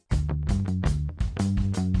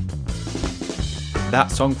That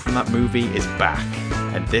Song from That Movie is back,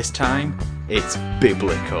 and this time, it's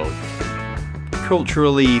biblical.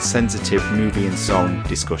 Culturally sensitive movie and song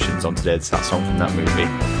discussions on today's That Song from That Movie.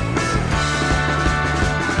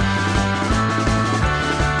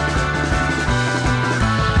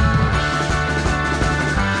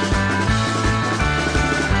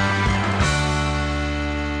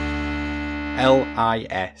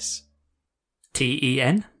 LIS.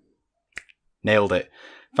 TEN? Nailed it.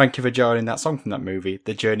 Thank you for joining That Song from That Movie,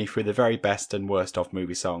 the journey through the very best and worst of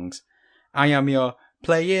movie songs. I am your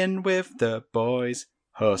Playing with the Boys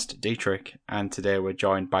host, Dietrich, and today we're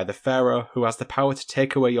joined by the Pharaoh who has the power to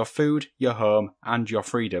take away your food, your home, and your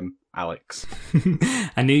freedom, Alex.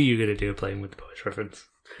 I knew you were going to do a Playing with the Boys reference.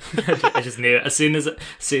 I just knew it. As soon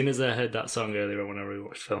as I heard that song earlier when I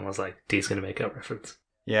rewatched the film, I was like, Dee's going to make that reference.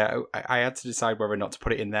 Yeah, I had to decide whether or not to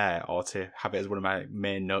put it in there or to have it as one of my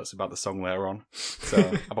main notes about the song later on. So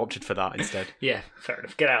I've opted for that instead. Yeah, fair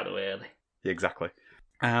enough. Get out of the way early. Yeah, exactly.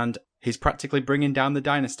 And he's practically bringing down the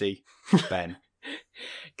dynasty, Ben.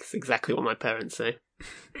 It's exactly what my parents say.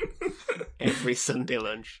 Every Sunday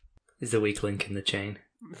lunch. Is the weak link in the chain.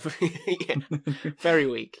 Yeah. Very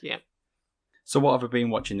weak, yeah. So what have I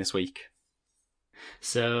been watching this week?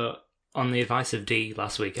 So, on the advice of Dee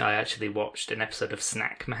last week, I actually watched an episode of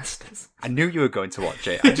Snack Masters. I knew you were going to watch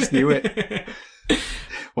it. I just knew it.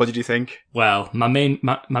 What did you think? Well, my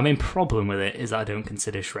main problem with it is I don't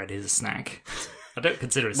consider Shreddies a snack. I don't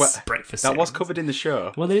consider it breakfast. That was cereals. covered in the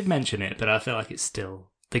show. Well, they did mention it, but I feel like it's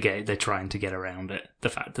still they're trying to get around it. The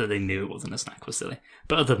fact that they knew it wasn't a snack was silly.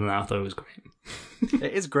 But other than that, I thought it was great.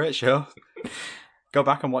 It is a great show. Go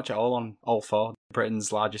back and watch it all on All 4,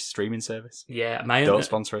 Britain's largest streaming service. Yeah, Don't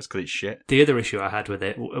sponsor us because it's shit. The other issue I had with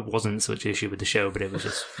it wasn't such an issue with the show, but it was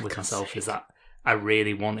just with myself, is that I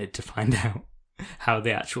really wanted to find out how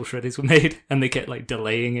the actual Shreddies were made, and they kept like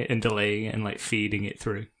delaying it and like feeding it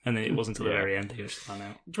through, and then it wasn't until the very end that you just found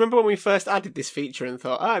out. Do you remember when we first added this feature and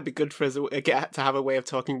thought, it'd be good for us to have a way of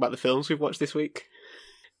talking about the films we've watched this week?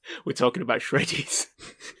 We're talking about Shreddies.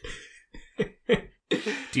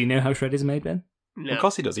 Do you know how Shreddies are made, Ben? No. Of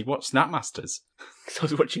course he does. He watched Snapmasters. Because I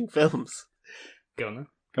was watching films. Go on then.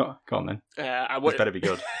 Go on then. This better be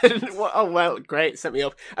good. Oh, well, great. Set me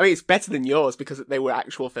up. I mean, it's better than yours because they were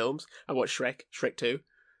actual films. I watched Shrek 2.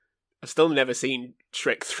 I've still never seen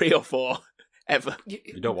Shrek 3 or 4, ever.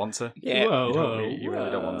 You don't want to? Yeah. You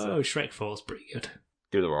really don't want to. Oh, Shrek 4's pretty good.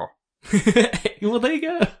 Do the raw. Well, there you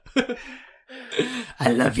go.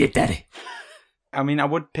 I love you, Daddy. I mean, I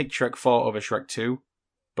would pick Shrek 4 over Shrek 2,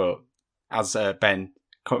 but as Ben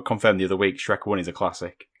confirmed the other week, Shrek 1 is a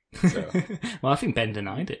classic. So. Well, I think Ben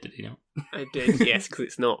denied it, did he not? I did, yes, because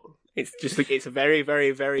it's not. It's just it's a very,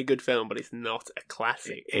 very, very good film, but it's not a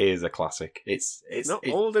classic. It is a classic. It's not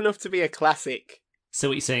old enough to be a classic. So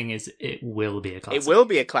what you're saying is it will be a classic? It will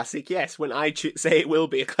be a classic, yes, when I say it will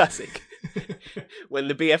be a classic. When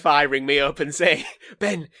the BFI ring me up and say,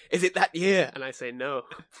 Ben, is it that year? And I say, no.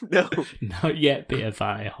 Not yet,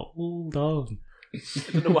 BFI. Hold on.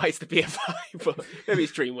 I don't know why it's the BFI, but maybe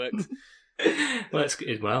it's DreamWorks.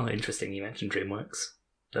 Well, interesting you mentioned DreamWorks.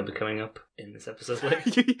 They'll be coming up in this episode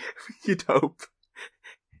later. You'd hope.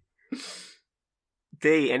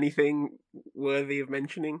 D, anything worthy of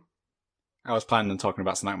mentioning? I was planning on talking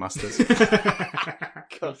about Snack Masters.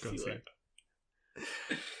 Of course you were.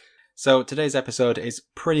 So today's episode is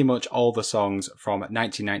pretty much all the songs from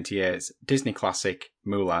 1998's Disney classic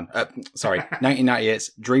Mulan. 1998's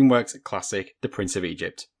DreamWorks classic The Prince of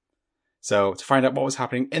Egypt. So to find out what was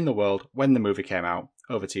happening in the world when the movie came out,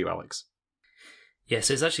 over to you, Alex. Yeah,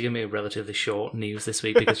 so it's actually going to be a relatively short news this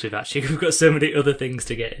week because we've got so many other things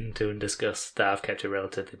to get into and discuss that I've kept it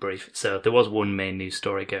relatively brief. So there was one main news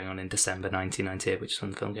story going on in December 1998, which is when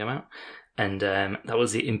the film came out. And that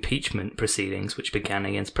was the impeachment proceedings, which began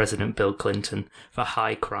against President Bill Clinton for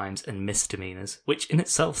high crimes and misdemeanors, which in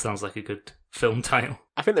itself sounds like a good film title.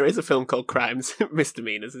 I think there is a film called Crimes and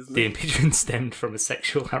Misdemeanors, isn't The there? impeachment stemmed from a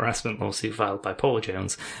sexual harassment lawsuit filed by Paula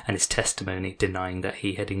Jones and his testimony denying that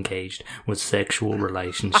he had engaged with sexual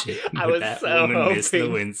relationship with that woman, Miss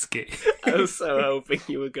Lewinsky. I was so hoping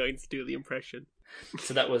you were going to do the impression.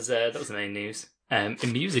 So that was the main news. In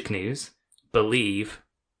music news, Believe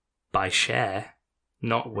by Cher,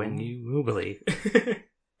 Not When You Will Believe,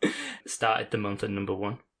 started the month at number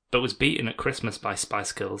 1, but was beaten at Christmas by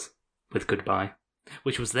Spice Girls with Goodbye,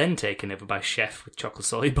 which was then taken over by Chef with Chocolate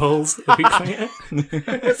Solid Balls a week later.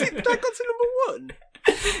 That got to number 1?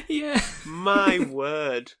 Yeah. My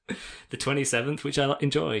word. The 27th, which I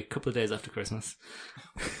enjoy, a couple of days after Christmas.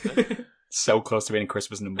 So close to being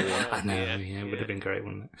Christmas number 1. I know, yeah, it would have been great,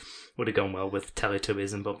 wouldn't it? Would have gone well with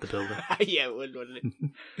Teletubbies and Bob the Builder. Yeah, it would, wouldn't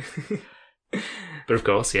it? But of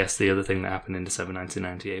course, yes, the other thing that happened in December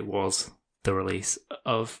 1998 was the release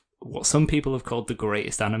of what some people have called the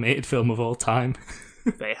greatest animated film of all time.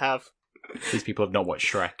 They have. These people have not watched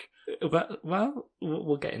Shrek. Well,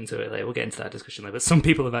 we'll get into it later. We'll get into that discussion later. But some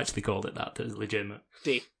people have actually called it that. That is legitimate.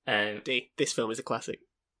 D. This film is a classic.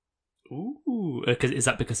 Ooh. Is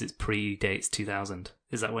that because it predates 2000?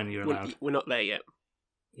 Is that when you're allowed? We're not there yet.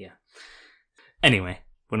 Yeah. Anyway,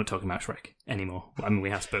 we're not talking about Shrek anymore. I mean, we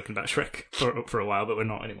have spoken about Shrek for a while, but we're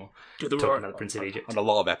not anymore. Talking about the Prince of Egypt. On a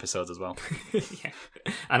lot of episodes as well. Yeah.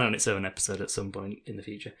 And on its own episode at some point in the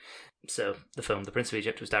future. So, the film The Prince of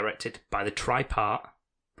Egypt was directed by the tripart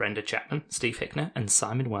Brenda Chapman, Steve Hickner, and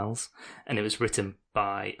Simon Wells, and it was written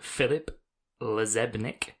by Philip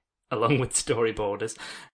Lezebnik, along with storyboarders.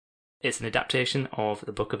 It's an adaptation of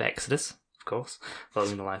the Book of Exodus, of course,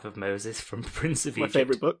 following the life of Moses from Prince of Egypt My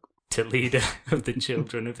favourite book. to leader of the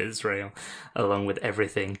children of Israel, along with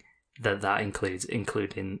everything that includes,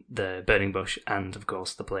 including the burning bush and, of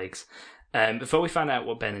course, the plagues. Before we find out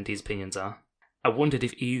what Ben and Dee's opinions are, I wondered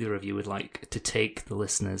if either of you would like to take the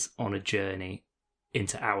listeners on a journey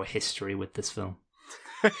into our history with this film.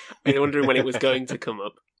 I'm wondering when it was going to come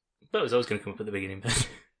up. But it was always going to come up at the beginning.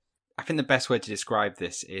 I think the best way to describe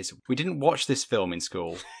this is we didn't watch this film in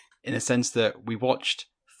school in the sense that we watched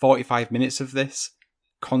 45 minutes of this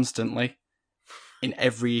constantly in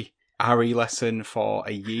every RE lesson for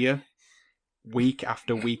a year, week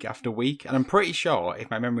after week after week. And I'm pretty sure, if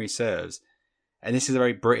my memory serves, and this is a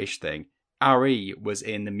very British thing, RE was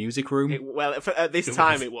in the music room. At this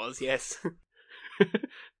time it was, yes.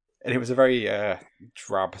 And it was a very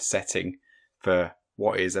drab setting for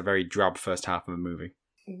what is a very drab first half of a movie.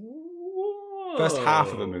 Whoa. First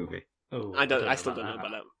half of a movie. Oh, I still don't know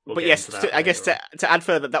about that. We'll but get yes, into that I guess later to add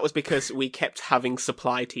further, that was because we kept having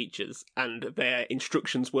supply teachers, and their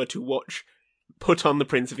instructions were to put on The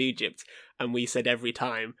Prince of Egypt, and we said every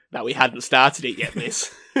time that we hadn't started it yet,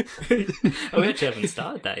 miss. Oh, we actually haven't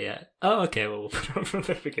started that yet. Oh, okay. Well, we'll put it on from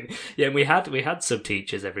the beginning. Yeah, we had sub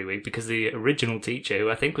teachers every week because the original teacher, who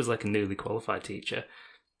I think was like a newly qualified teacher,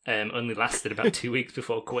 only lasted about 2 weeks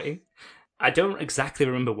before quitting. I don't exactly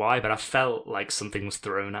remember why, but I felt like something was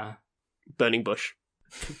thrown at her. Burning bush.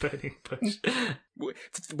 Burning bush.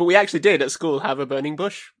 But we actually did at school have a burning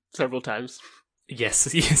bush several times.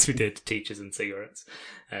 Yes, we did. Teachers and cigarettes,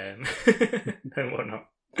 and whatnot.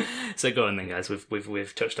 So go on then, guys.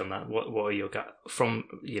 We've touched on that. What are your from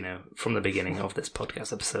the beginning of this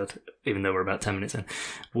podcast episode? Even though we're about 10 minutes in,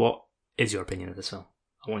 what is your opinion of this film?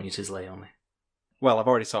 I want you to lay on me. Well, I've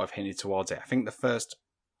already sort of hinted towards it. I think the first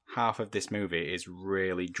half of this movie is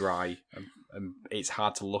really dry and it's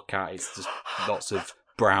hard to look at. It's just lots of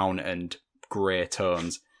brown and grey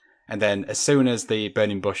tones. And then as soon as the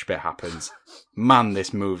burning bush bit happens, man,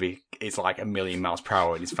 this movie is like a million miles per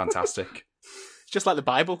hour and it's fantastic. It's just like the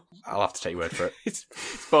Bible. I'll have to take your word for it. It's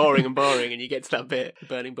boring and boring, and you get to that bit, the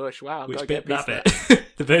burning bush. Wow, which gotta bit? get That bit?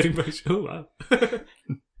 The burning bush. Oh wow.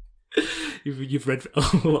 You've read a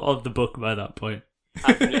lot of the book by that point.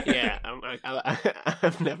 I've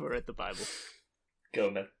never read the Bible. Go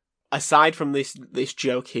on then. Aside from this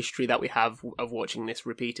joke history that we have of watching this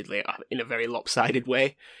repeatedly in a very lopsided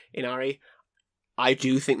way in RE, I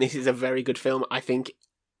do think this is a very good film. I think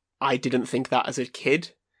I didn't think that as a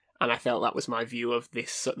kid, and I felt that was my view of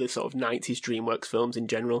this sort of 90s DreamWorks films in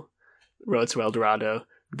general. Road to El Dorado,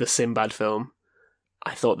 the Sinbad film.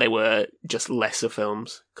 I thought they were just lesser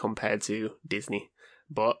films compared to Disney,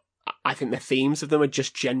 but I think the themes of them are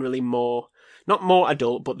just generally not more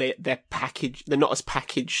adult, but they're packaged. They're not as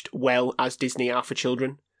packaged well as Disney are for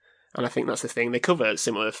children, and I think that's the thing. They cover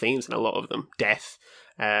similar themes in a lot of them: death,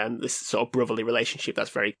 this sort of brotherly relationship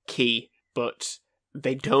that's very key, but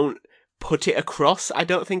they don't put it across, I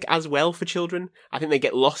don't think, as well for children. I think they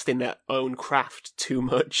get lost in their own craft too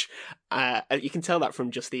much. You can tell that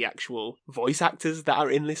from just the actual voice actors that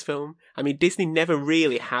are in this film. I mean, Disney never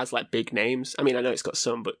really has like big names. I mean, I know it's got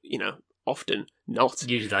some, but often not.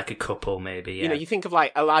 Usually like a couple, maybe. Yeah. You think of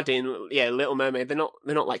like Aladdin, Little Mermaid. They're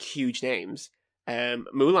not like huge names.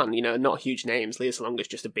 Mulan, not huge names. Lea Salonga's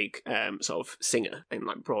just a big sort of singer in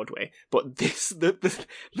like Broadway. But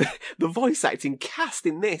the voice acting cast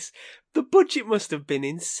in this, the budget must have been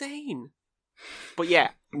insane. But yeah,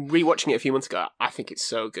 rewatching it a few months ago, I think it's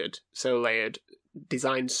so good, so layered,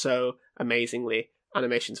 designed so amazingly.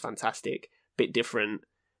 Animation's fantastic, bit different.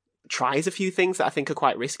 Tries a few things that I think are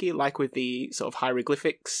quite risky, like with the sort of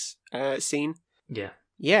hieroglyphics scene. Yeah.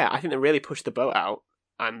 Yeah, I think they really pushed the boat out.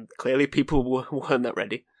 And clearly people weren't that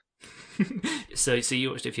ready. So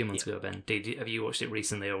you watched it a few months ago, Ben. Have you watched it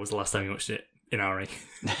recently, or was the last time you watched it in RE?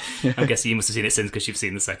 I'm guessing you must have seen it since because you've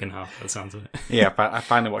seen the second half, by the sounds of it. Yeah, I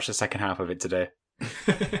finally watched the second half of it today.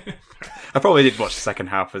 I probably did watch the second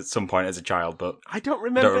half at some point as a child, but I don't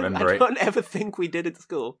remember. remember I it. don't ever think we did at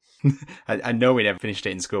school. I know we never finished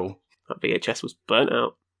it in school. That VHS was burnt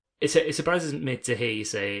out. It surprises me to hear you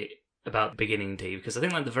say about the beginning, Dee, because I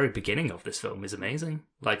think like the very beginning of this film is amazing.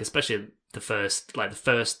 Like especially the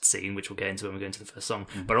first scene, which we'll get into when we go into the first song,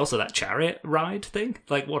 but also that chariot ride thing.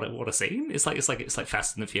 Like what a scene! It's like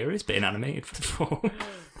Fast and the Furious, but in animated form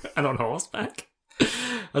and on horseback.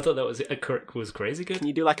 I thought that was crazy good. Can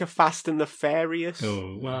you do like a Fast and the Furious?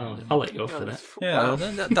 Oh wow! I'll let you off for that.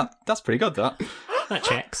 Yeah, that's pretty good. That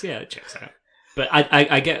Checks. Yeah, it checks out. But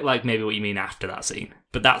I get like maybe what you mean after that scene.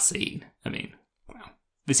 But that scene, I mean, wow.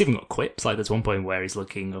 It's even got quips. Like there's one point where he's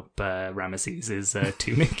looking up Ramesses'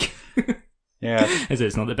 tunic. Yeah. As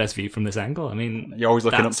it's not the best view from this angle. I mean, You're always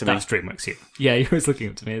looking up to me. That's DreamWorks, yeah. You're always looking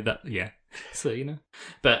up to me. Yeah. So, you know.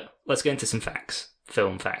 But let's get into some facts.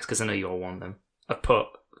 Film facts, because I know you all want them. I've put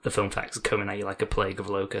the film facts coming at you like a plague of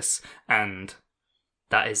locusts, and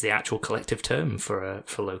that is the actual collective term for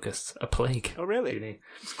locusts, a plague. Oh, really?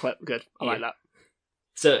 It's quite good. I like that.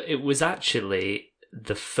 So it was actually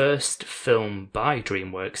the first film by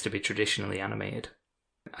DreamWorks to be traditionally animated.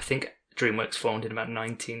 I think DreamWorks formed in about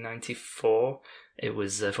 1994. It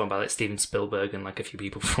was formed by like Steven Spielberg and like a few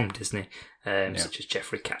people from Disney, such as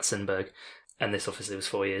Jeffrey Katzenberg. And this obviously was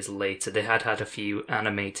 4 years later. They had a few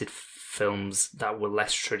animated films that were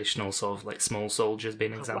less traditional, sort of like Small Soldiers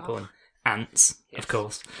being an example, and Ants, of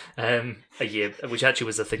course. A year, which actually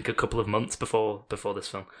was I think a couple of months before this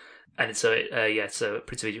film. And so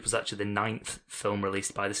Prince of Egypt was actually the 9th film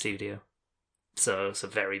released by the studio. So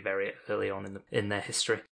very, very early on in their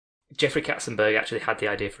history. Jeffrey Katzenberg actually had the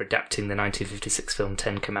idea for adapting the 1956 film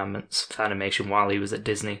Ten Commandments for animation while he was at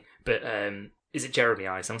Disney. But is it Jeremy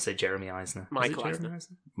Eisner? I want to say Jeremy Eisner. Michael Eisner.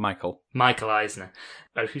 Michael Eisner.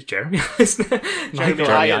 Oh, who's Jeremy Eisner? Jeremy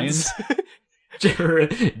Irons.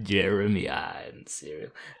 Jeremy Irons.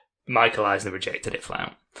 Serial. Michael Eisner rejected it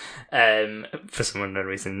flat out. For some unknown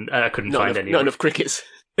reason. I couldn't find any. Not enough crickets.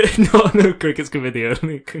 Not enough crickets could be the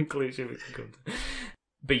only conclusion we can come to.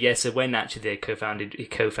 But yeah, so when actually he co-founded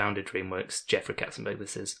DreamWorks, Jeffrey Katzenberg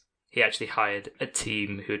this is, he actually hired a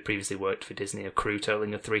team who had previously worked for Disney, a crew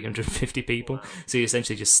totaling of 350 people. Wow. So he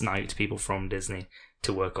essentially just sniped people from Disney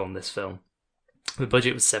to work on this film. The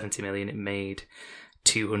budget was $70 million. It made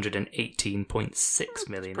 $218.6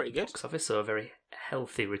 million at the box office, so a very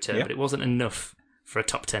healthy return. Yep. But it wasn't enough for a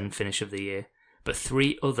top 10 finish of the year. But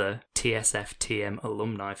 3 other TSF-TM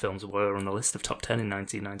alumni films were on the list of top 10 in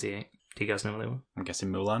 1998. Do you guys know what they were? I'm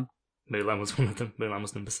guessing Mulan. Mulan was one of them. Mulan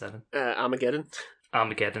was number 7. Armageddon.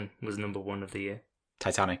 Armageddon was number 1 of the year.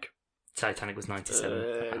 Titanic was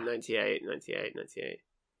 97. 98.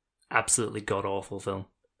 Absolutely god-awful film.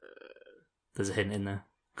 There's a hint in there.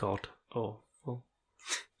 God-awful.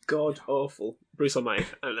 God-awful. Bruce Almighty.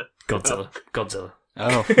 I don't know. Godzilla.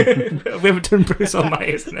 Oh. We haven't done Bruce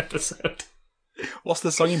Almighty as an episode. What's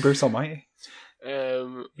the song in Bruce Almighty?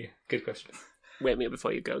 Yeah, good question. Wake me up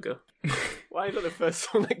before you go. Why is that the first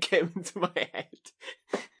song that came into my head?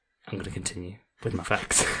 I'm going to continue with my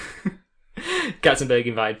facts. Katzenberg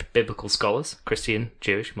invited biblical scholars, Christian,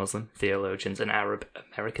 Jewish, Muslim, theologians, and Arab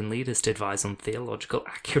American leaders to advise on theological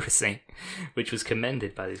accuracy, which was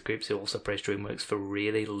commended by these groups who also praised DreamWorks for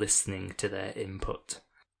really listening to their input.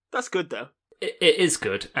 That's good, though. It is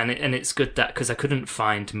good, and it's good that, because I couldn't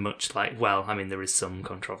find much there is some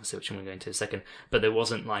controversy, which I'm going to go into in a second, but there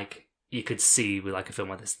wasn't you could see with like a film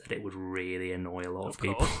like this that it would really annoy a lot of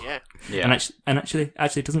people. Yeah. And actually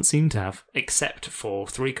it doesn't seem to have, except for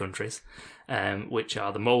 3 countries, which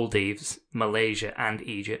are the Maldives, Malaysia, and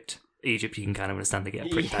Egypt. Egypt, you can kind of understand they get a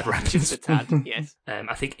pretty bad rap. Just a tad, yes.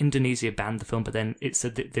 I think Indonesia banned the film, but then it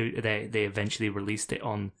said that they eventually released it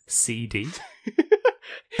on CD.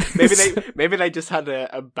 Maybe they just had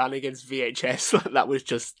a ban against VHS that was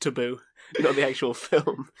just taboo, not the actual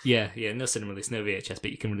film. Yeah, no cinema release, no VHS,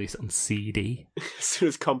 but you can release it on CD. As soon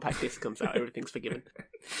as compact disc comes out, everything's forgiven.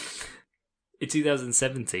 In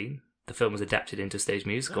 2017, the film was adapted into a stage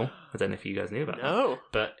musical. I don't know if you guys knew about that.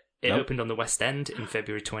 But it opened on the West End in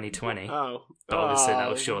February 2020. But obviously that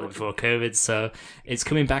was shortly before COVID, so it's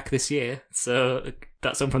coming back this year. So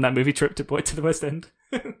that's something from that movie trip to the West End.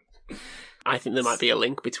 I think there might be a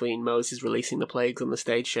link between Moses releasing the plagues on the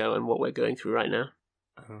stage show and what we're going through right now.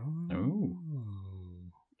 Oh.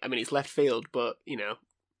 I mean, it's left field, but,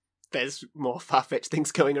 there's more far-fetched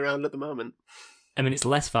things going around at the moment. I mean, it's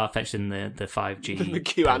less far-fetched than the 5G. The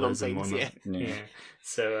QAnon things, yeah.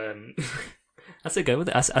 So, I say go with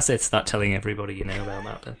it. I say start telling everybody you know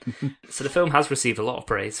about that. Ben. So the film has received a lot of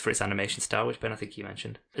praise for its animation style, which Ben, I think you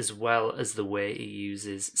mentioned, as well as the way it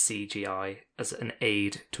uses CGI as an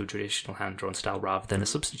aid to a traditional hand-drawn style rather than a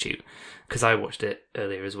substitute. Because I watched it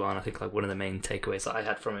earlier as well, and I think like one of the main takeaways that I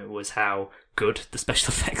had from it was how good the special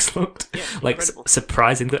effects looked. Yeah, like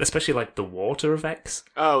surprising good, especially like the water effects.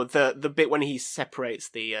 Oh, the bit when he separates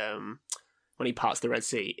the when he parts the Red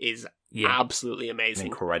Sea is absolutely amazing.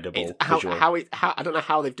 Incredible. How I don't know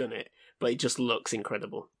how they've done it, but it just looks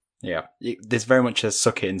incredible. Yeah, there's very much a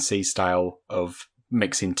suck it and see style of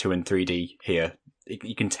mixing 2 and 3D here.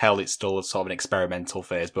 You can tell it's still sort of an experimental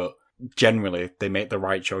phase, but generally they make the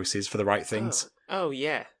right choices for the right things. Oh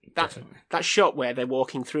yeah, that shot where they're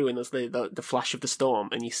walking through and there's the flash of the storm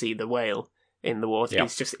and you see the whale in the water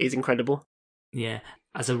is incredible. Yeah,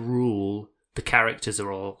 as a rule, the characters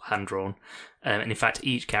are all hand-drawn. And in fact,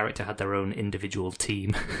 each character had their own individual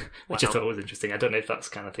team, which I thought was interesting. I don't know if that's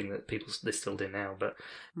the kind of thing that they still do now, but...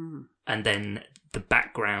 And then the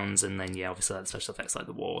backgrounds, and then, obviously like the special effects like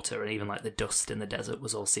the water, and even like the dust in the desert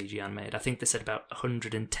was all CGI animated. I think they said about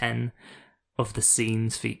 110 of the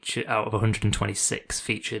scenes featured, out of 126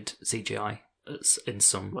 featured CGI in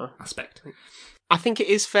some aspect. I think it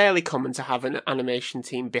is fairly common to have an animation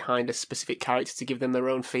team behind a specific character to give them their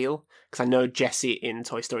own feel. Because I know Jessie in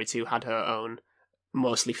Toy Story 2 had her own,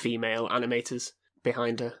 mostly female animators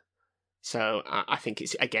behind her. So I think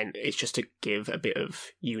it's just to give a bit of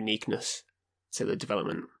uniqueness to the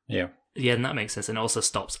development. Yeah. Yeah, and that makes sense. And also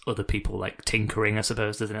stops other people like tinkering, I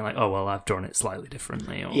suppose, doesn't it? Like, oh, well, I've drawn it slightly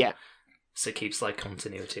differently. Or... Yeah. So it keeps like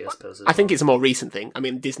continuity, I suppose. I think it's a more recent thing. I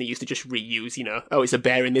mean, Disney used to just reuse, it's a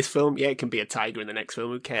bear in this film. Yeah, it can be a tiger in the next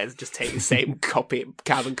film. Who cares? Just take the same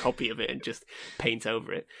carbon copy of it and just paint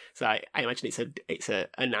over it. So I imagine it's a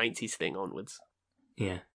 90s thing onwards.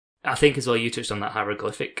 Yeah. I think as well you touched on that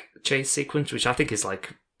hieroglyphic chase sequence, which I think is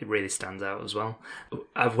like, it really stands out as well.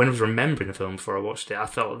 When I was remembering the film before I watched it, I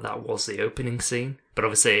felt that was the opening scene. But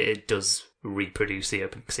obviously it does reproduce the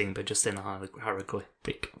opening scene, but just in a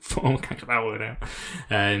hieroglyphic form. Can't get that word out.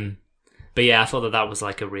 But yeah, I thought that was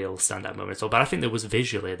like a real standout moment as well. But I think there was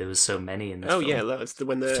so many in this film. Oh yeah, that's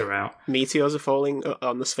when the throughout. Meteors are falling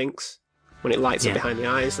on the Sphinx. When it lights up behind the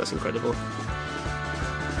eyes, that's incredible.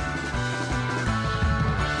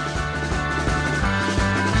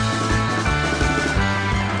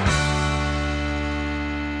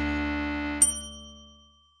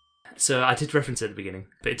 So I did reference it at the beginning,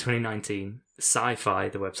 but in 2019, Sci-Fi,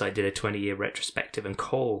 the website, did a 20-year retrospective and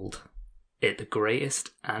called it the greatest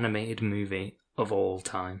animated movie of all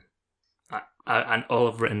time. And all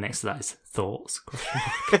I've written next to that is thoughts.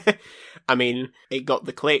 I mean, it got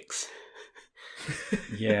the clicks.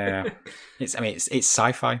 Yeah, it's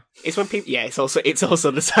Sci-Fi. It's when people. Yeah, it's also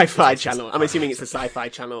the Sci-Fi channel. I'm assuming it's the Sci-Fi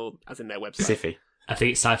channel, as in their website. Sci-Fi. I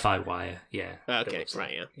think it's Sci-Fi Wire. Yeah. Okay,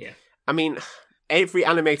 right. Yeah. I mean, every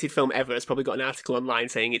animated film ever has probably got an article online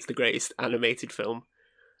saying it's the greatest animated film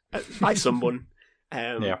by someone.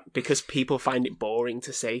 Because people find it boring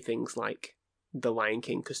to say things like The Lion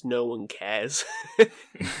King because no one cares.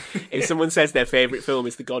 If someone says their favourite film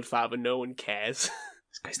is The Godfather, no one cares.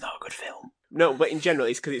 It's because it's not a good film. No, but in general,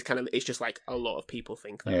 it's because it's just like a lot of people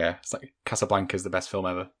think that. Yeah, it's like Casablanca's the best film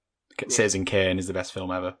ever. Citizen Kane is the best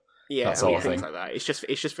film ever. Yeah, that sort of things thing. Like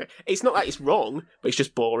that. It's not like it's wrong, but it's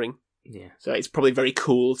just boring. Yeah. So it's probably very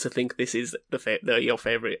cool to think this is your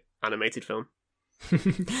favourite animated film.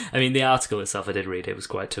 I mean, the article itself, I did read it, was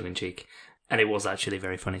quite tongue-in-cheek, and it was actually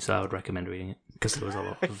very funny, so I would recommend reading it, because there was a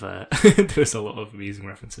lot of there was a lot of amusing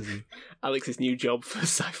references in Alex's new job for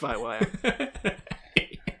Sci-Fi Wire.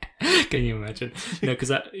 Can you imagine? No, because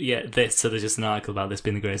so there's just an article about this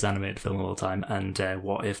being the greatest animated film of all time, and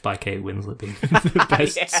What If by Kate Winslet being the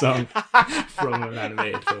best song from an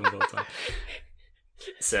animated film of all time.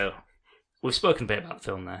 So, we've spoken a bit about the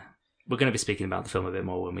film there. We're going to be speaking about the film a bit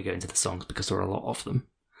more when we go into the songs, because there are a lot of them.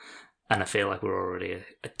 And I feel like we're already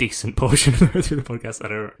a decent portion of the way through the podcast. I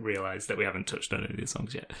don't realise that we haven't touched on any of the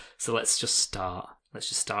songs yet. So let's just start. Let's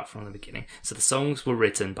just start from the beginning. So the songs were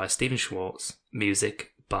written by Stephen Schwartz, music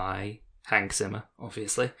by Hans Zimmer,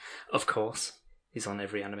 obviously. Of course. He's on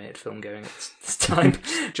every animated film going at this time.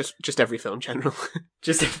 just every film in general.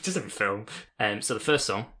 just every film. So the first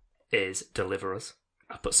song is Deliver Us.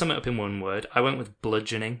 I put something up in one word. I went with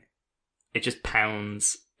bludgeoning. It just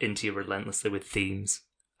pounds into you relentlessly with themes.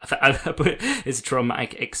 I put it's a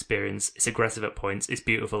traumatic experience. It's aggressive at points. It's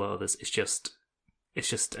beautiful at others. It's just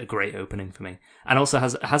a great opening for me, and also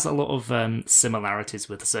has a lot of similarities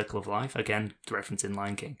with The Circle of Life. Again, referencing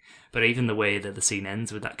Lion King, but even the way that the scene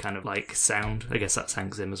ends with that kind of like sound. I guess that's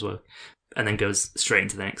Hans Zimmer's work. and then goes straight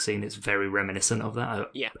into the next scene. It's very reminiscent of that.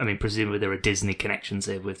 I mean, presumably there are Disney connections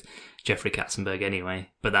here with Jeffrey Katzenberg anyway,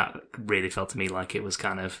 but that really felt to me like it was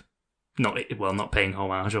kind of not paying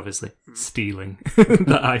homage, obviously, stealing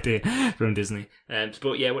that idea from Disney.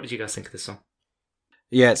 But yeah, what did you guys think of this song?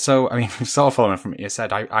 Yeah, so, I mean, sort of following from what you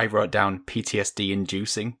said, I wrote down PTSD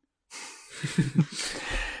inducing.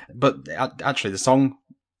 But actually, the song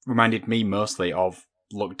reminded me mostly of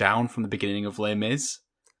Look Down from the beginning of Les Mis.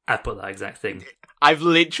 I put that exact thing. I've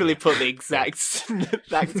literally put the exact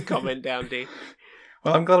comment down, D.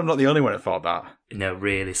 Well, I'm glad I'm not the only one that thought that. No,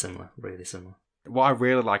 really similar, really similar. What I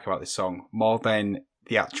really like about this song, more than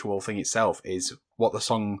the actual thing itself, is what the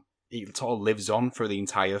song, it sort of lives on through the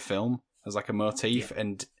entire film as like a motif,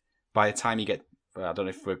 and by the time you get, I don't know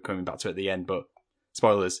if we're coming back to it at the end, but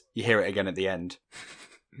spoilers, you hear it again at the end.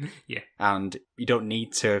 Yeah. And you don't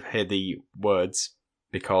need to hear the words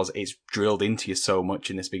because it's drilled into you so much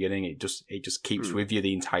in this beginning. It just keeps with you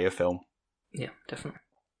the entire film. Yeah, definitely.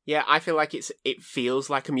 Yeah, I feel like it feels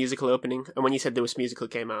like a musical opening. And when you said this musical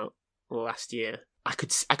came out last year, I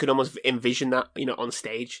could almost envision that, on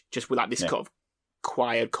stage, just with like this kind of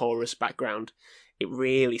choir chorus background. It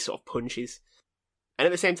really sort of punches. And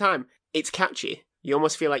at the same time, it's catchy. You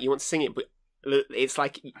almost feel like you want to sing it, but it's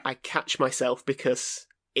like I catch myself because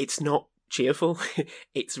it's not cheerful.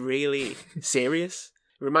 It's really serious.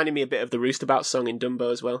 It reminded me a bit of the Roostabout song in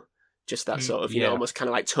Dumbo as well. Just that sort of, almost kind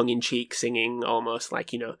of like tongue-in-cheek singing, almost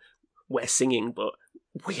like, we're singing, but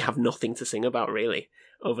we have nothing to sing about, really,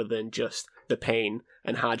 other than just the pain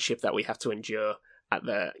and hardship that we have to endure at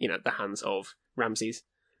the hands of Ramses.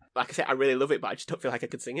 Like I said, I really love it, but I just don't feel like I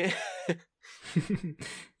could sing it.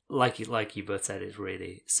 Like you both said, it's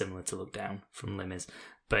really similar to Look Down from Les Mis,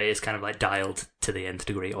 but it's kind of like dialed to the nth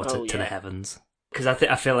degree, or to the heavens. Because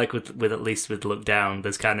I feel like with at least with Look Down,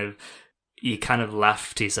 there's you kind of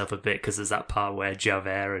laugh to yourself a bit because there's that part where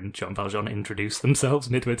Javert and Jean Valjean introduce themselves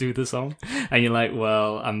midway through the song, and you're like,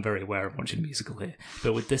 well, I'm very aware I'm watching a musical here.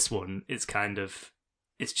 But with this one, it's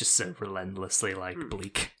just so relentlessly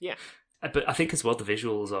bleak. Yeah. But I think as well the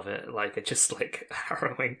visuals of it, are just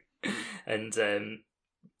harrowing, and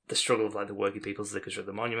the struggle of the working people to construct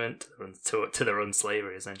the monument to their own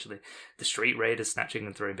slavery, essentially. The street raiders snatching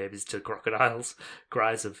and throwing babies to crocodiles,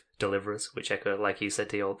 cries of deliverers, which echo, like you said,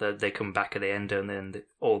 they come back at the end, and then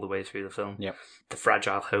all the way through the film. Yep. The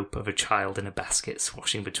fragile hope of a child in a basket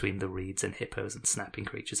swashing between the reeds and hippos and snapping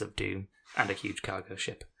creatures of doom, and a huge cargo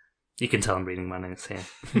ship. You can tell I'm reading my notes here.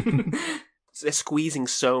 So they're squeezing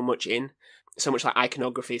so much in, so much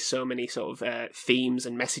iconography, so many sort of themes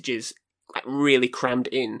and messages really crammed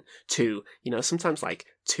in to, sometimes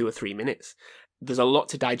 2 or 3 minutes. There's a lot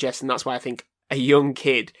to digest, and that's why I think a young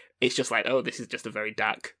kid is just oh, this is just a very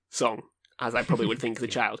dark song, as I probably would think as a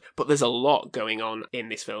child. But there's a lot going on in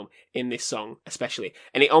this film, in this song especially.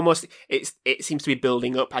 And it seems to be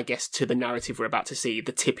building up, I guess, to the narrative we're about to see,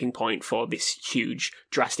 the tipping point for this huge,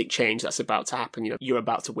 drastic change that's about to happen. You're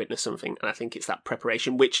about to witness something, and I think it's that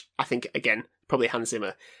preparation, which I think, again, probably Hans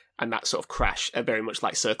Zimmer, and that sort of crash are very much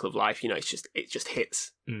like Circle of Life. It just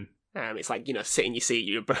hits. It's like, sit in your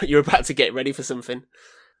seat, you're about to get ready for something.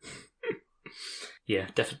 Yeah,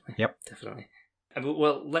 definitely. Yep. Definitely.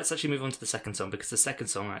 Well, let's actually move on to the second song, because the second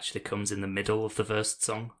song actually comes in the middle of the first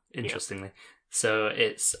song, interestingly. Yep. So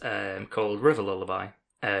it's called River Lullaby.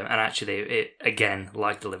 And actually, it, again,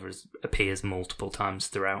 like Deliverers, appears multiple times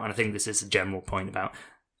throughout. And I think this is a general point about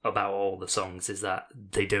all the songs, is that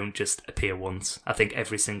they don't just appear once. I think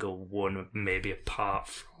every single one, maybe apart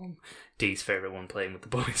from Dee's favourite one, Playing with the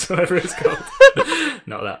Boys, whatever it's called.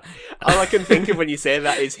 Not that. All I can think of when you say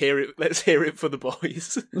that is let's hear it for the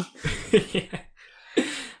boys. Yeah.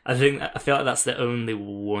 I feel like that's the only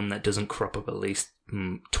one that doesn't crop up at least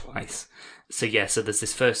twice. So there's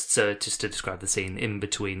this first, just to describe the scene, in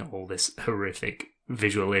between all this horrific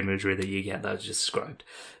visual imagery that you get that I just described,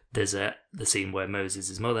 there's the scene where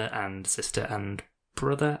Moses' mother and sister and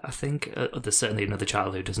brother, I think, there's certainly another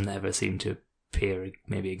child who doesn't ever seem to appear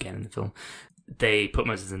maybe again in the film. They put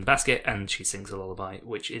Moses in the basket and she sings a lullaby,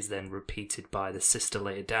 which is then repeated by the sister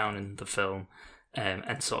later down in the film,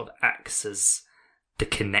 and sort of acts as the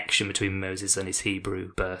connection between Moses and his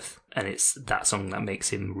Hebrew birth. And it's that song that makes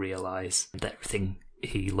him realise that everything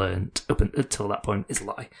he learnt up until that point is a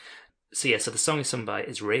lie. So the song is sung by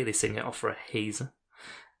Israeli singer Ofra Hazer.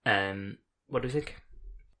 What do you think?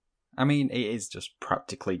 I mean, it is just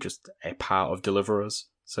practically just a part of Deliverers.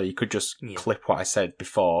 So you could just clip what I said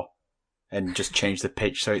before and just change the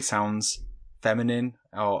pitch so it sounds feminine,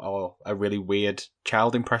 or a really weird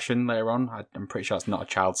child impression later on. I'm pretty sure it's not a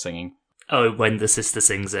child singing. Oh, when the sister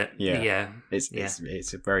sings it. Yeah.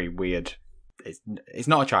 It's a very weird it's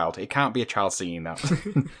not a child. It can't be a child singing that.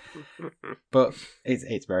 But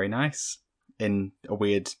it's very nice in a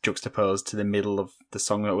weird juxtaposed to the middle of the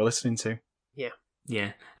song that we're listening to.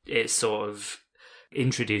 Yeah, it sort of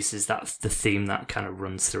introduces the theme that kind of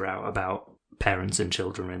runs throughout about parents and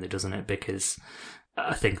children, really, doesn't it? Because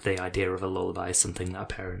I think the idea of a lullaby is something that a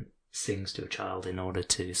parent sings to a child in order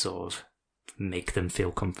to sort of make them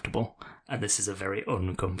feel comfortable. And this is a very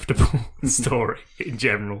uncomfortable story in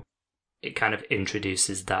general. It kind of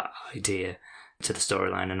introduces that idea to the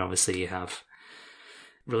storyline, and obviously you have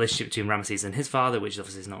relationship between Ramesses and his father, which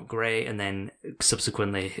obviously is not great, and then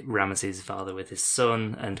subsequently Ramesses' father with his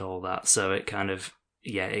son and all that. So it kind of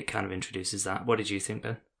introduces that. What did you think,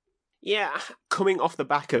 Ben? Yeah, coming off the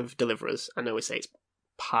back of Deliverers, I know we say it's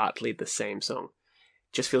partly the same song,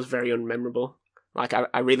 just feels very unmemorable. Like,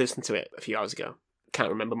 I re-listened to it a few hours ago. Can't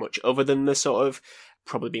remember much other than the sort of,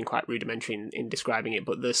 probably being quite rudimentary in describing it,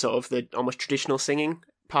 but the sort of the almost traditional singing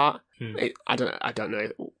part. I don't know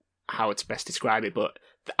how to best describe it, but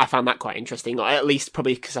I found that quite interesting, or at least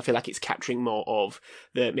probably because I feel like it's capturing more of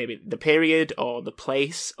maybe the period or the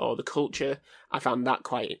place or the culture. I found that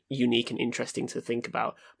quite unique and interesting to think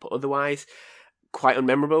about, but otherwise quite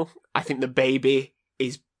unmemorable. I think the baby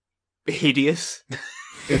is hideous.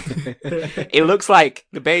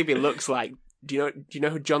 The baby looks like. Do you know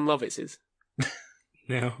who John Lovitz is?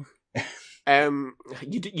 No.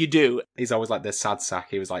 You do. He's always like the sad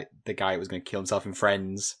sack. He was like the guy who was going to kill himself in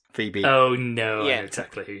Friends. Phoebe. Oh no, Yeah. I know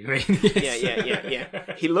exactly who you mean. Yes.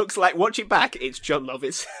 Yeah. He looks like. Watch it back. It's John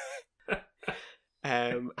Lovitz.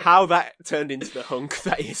 How that turned into the hunk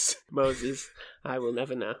that is Moses, I will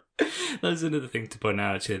never know. That's another thing to point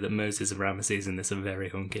out, actually, that Moses and Ramesses in this are very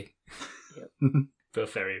hunky. Yep.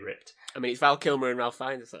 Both very ripped. I mean, it's Val Kilmer and Ralph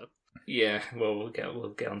Fiennes, though. Yeah, well, we'll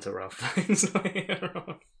get onto Ralph Fiennes later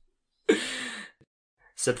on.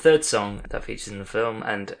 So the third song that features in the film,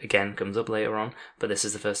 and again comes up later on, but this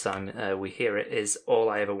is the first time we hear it, is All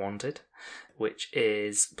I Ever Wanted, which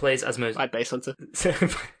plays as Moses... By Bass Hunter.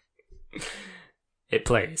 It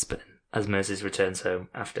plays, but as Moses returns home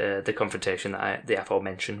after the confrontation, the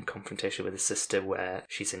aforementioned confrontation with his sister, where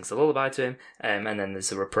she sings the lullaby to him, and then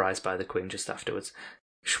there's a reprise by the Queen just afterwards.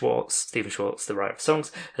 Stephen Schwartz, the writer of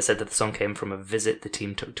songs, has said that the song came from a visit the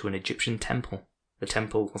team took to an Egyptian temple. The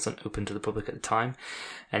temple wasn't open to the public at the time,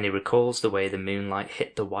 and he recalls the way the moonlight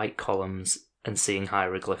hit the white columns and seeing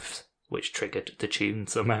hieroglyphs, which triggered the tune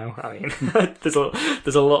somehow. I mean, there's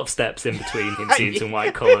a lot of steps in between him seeing some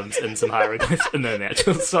white columns and some hieroglyphs and then the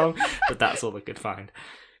actual song, but that's all I could find.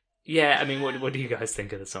 Yeah, I mean, what do you guys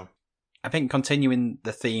think of the song? I think continuing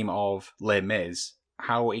the theme of Les Mis,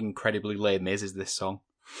 how incredibly Les Mis is this song?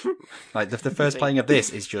 Like the first playing of this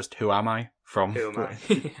is just "Who Am I?" from, Who am I?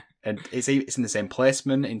 and it's in the same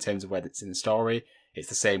placement in terms of where it's in the story. It's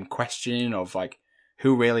the same questioning of like,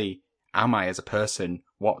 who really am I as a person?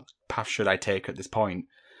 What path should I take at this point?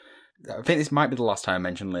 I think this might be the last time I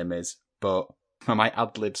mention Les Mis, but I might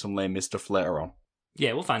ad-lib some Les Mis stuff later on.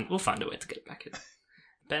 Yeah, we'll find a way to get back in.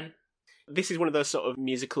 Ben? This is one of those sort of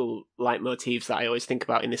musical leitmotifs that I always think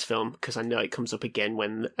about in this film, because I know it comes up again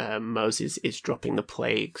when Moses is dropping the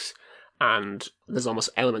plagues, and there's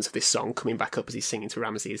almost elements of this song coming back up as he's singing to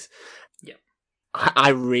Ramesses. Yeah. I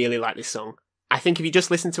really like this song. I think if you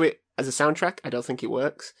just listen to it as a soundtrack, I don't think it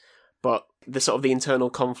works, but the sort of the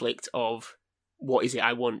internal conflict of what is it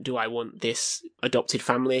I want? Do I want this adopted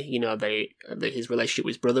family? You know, his relationship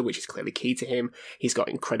with his brother, which is clearly key to him. He's got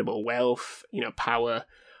incredible wealth, power.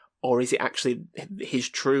 Or is it actually his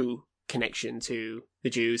true connection to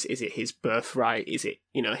the Jews? Is it his birthright? Is it,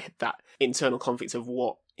 that internal conflict of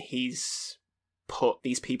what he's put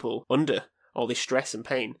these people under, all this stress and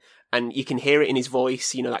pain? And you can hear it in his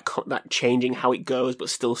voice, that changing how it goes,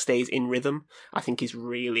 but still stays in rhythm, I think is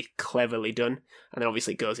really cleverly done. And then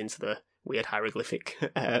obviously it goes into the weird hieroglyphic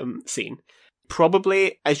scene.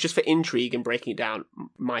 Probably, as just for intrigue and breaking it down,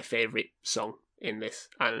 my favourite song in this.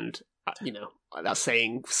 And, that's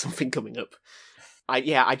saying something coming up.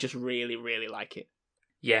 I just really, really like it.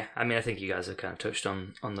 Yeah, I mean, I think you guys have kind of touched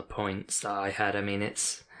on the points that I had. I mean,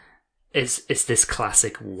 it's this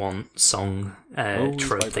classic want song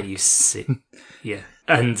trope that you see. Yeah.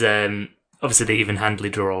 And obviously they even handily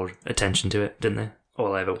draw attention to it, didn't they?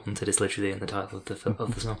 All I Ever Wanted is literally in the title of the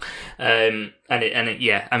song.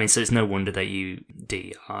 Yeah, I mean, so it's no wonder that you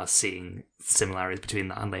are seeing similarities between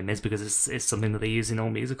that and Les Mis, because it's something that they use in all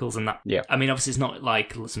musicals, and that. Yeah. I mean, obviously it's not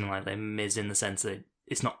like something like Les Mis in the sense that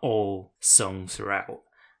it's not all sung throughout,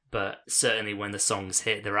 but certainly when the songs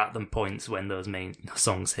hit, they're at the points when those main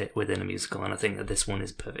songs hit within a musical, and I think that this one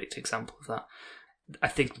is a perfect example of that. I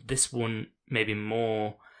think this one, maybe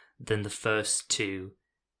more than the first two,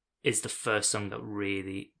 is the first song that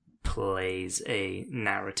really plays a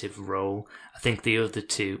narrative role. I think the other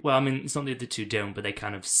two, well, I mean, it's not the other two don't, but they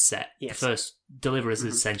kind of set. Yes. The first, Deliverers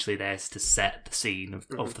is essentially there to set the scene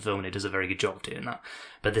of the film, and it does a very good job doing that.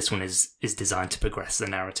 But this one is designed to progress the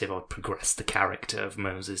narrative or progress the character of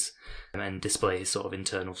Moses and display his sort of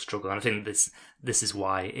internal struggle. And I think this is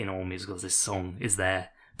why in all musicals this song is there,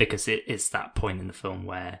 because it is that point in the film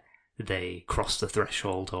where they cross the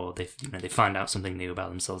threshold, or they find out something new about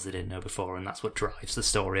themselves they didn't know before, and that's what drives the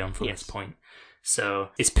story on from this point. So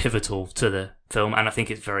it's pivotal to the film, and I think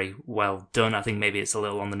it's very well done. I think maybe it's a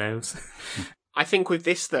little on the nose. I think with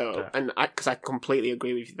this, though, because I completely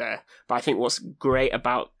agree with you there, but I think what's great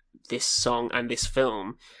about this song and this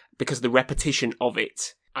film, because the repetition of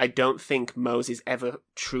it, I don't think Moses ever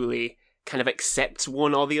truly kind of accepts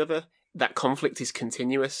one or the other. That conflict is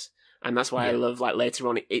continuous. And that's why I love, like, later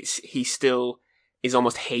on, he still is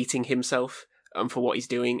almost hating himself for what he's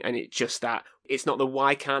doing, and it's just that, it's not the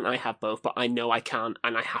why can't I have both, but I know I can,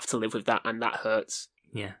 and I have to live with that, and that hurts.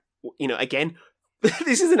 Yeah. You know, again,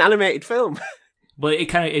 this is an animated film. Well,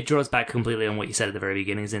 it draws back completely on what you said at the very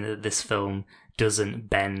beginning, is in that this film doesn't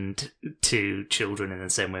bend to children in the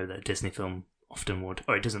same way that a Disney film often would,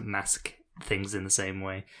 or it doesn't mask things in the same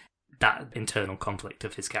way. That internal conflict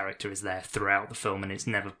of his character is there throughout the film, and it's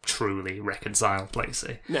never truly reconciled, like you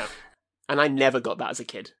say. No. And I never got that as a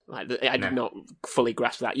kid. Like, I did not fully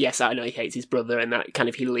grasp that. Yes, I know he hates his brother, and that kind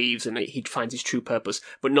of he leaves and he finds his true purpose,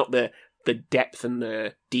 but not the depth and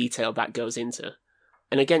the detail that goes into.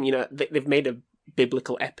 And again, you know, they've made a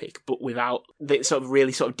biblical epic, but without the sort of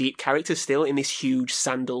really sort of deep characters still in this huge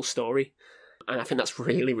sandal story. And I think that's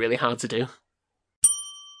really, really hard to do.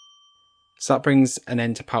 So that brings an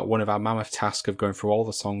end to part 1 of our mammoth task of going through all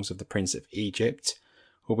the songs of the Prince of Egypt.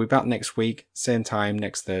 We'll be back next week, same time,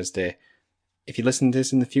 next Thursday. If you listen to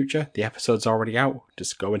this in the future, the episode's already out.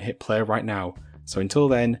 Just go and hit play right now. So until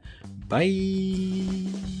then, bye!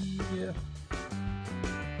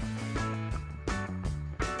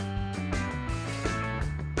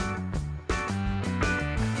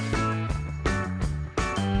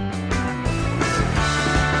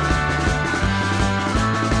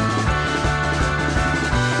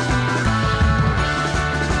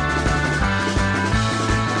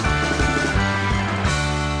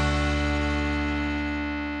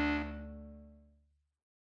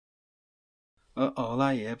 All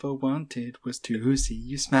I ever wanted was to see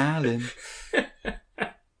you smiling.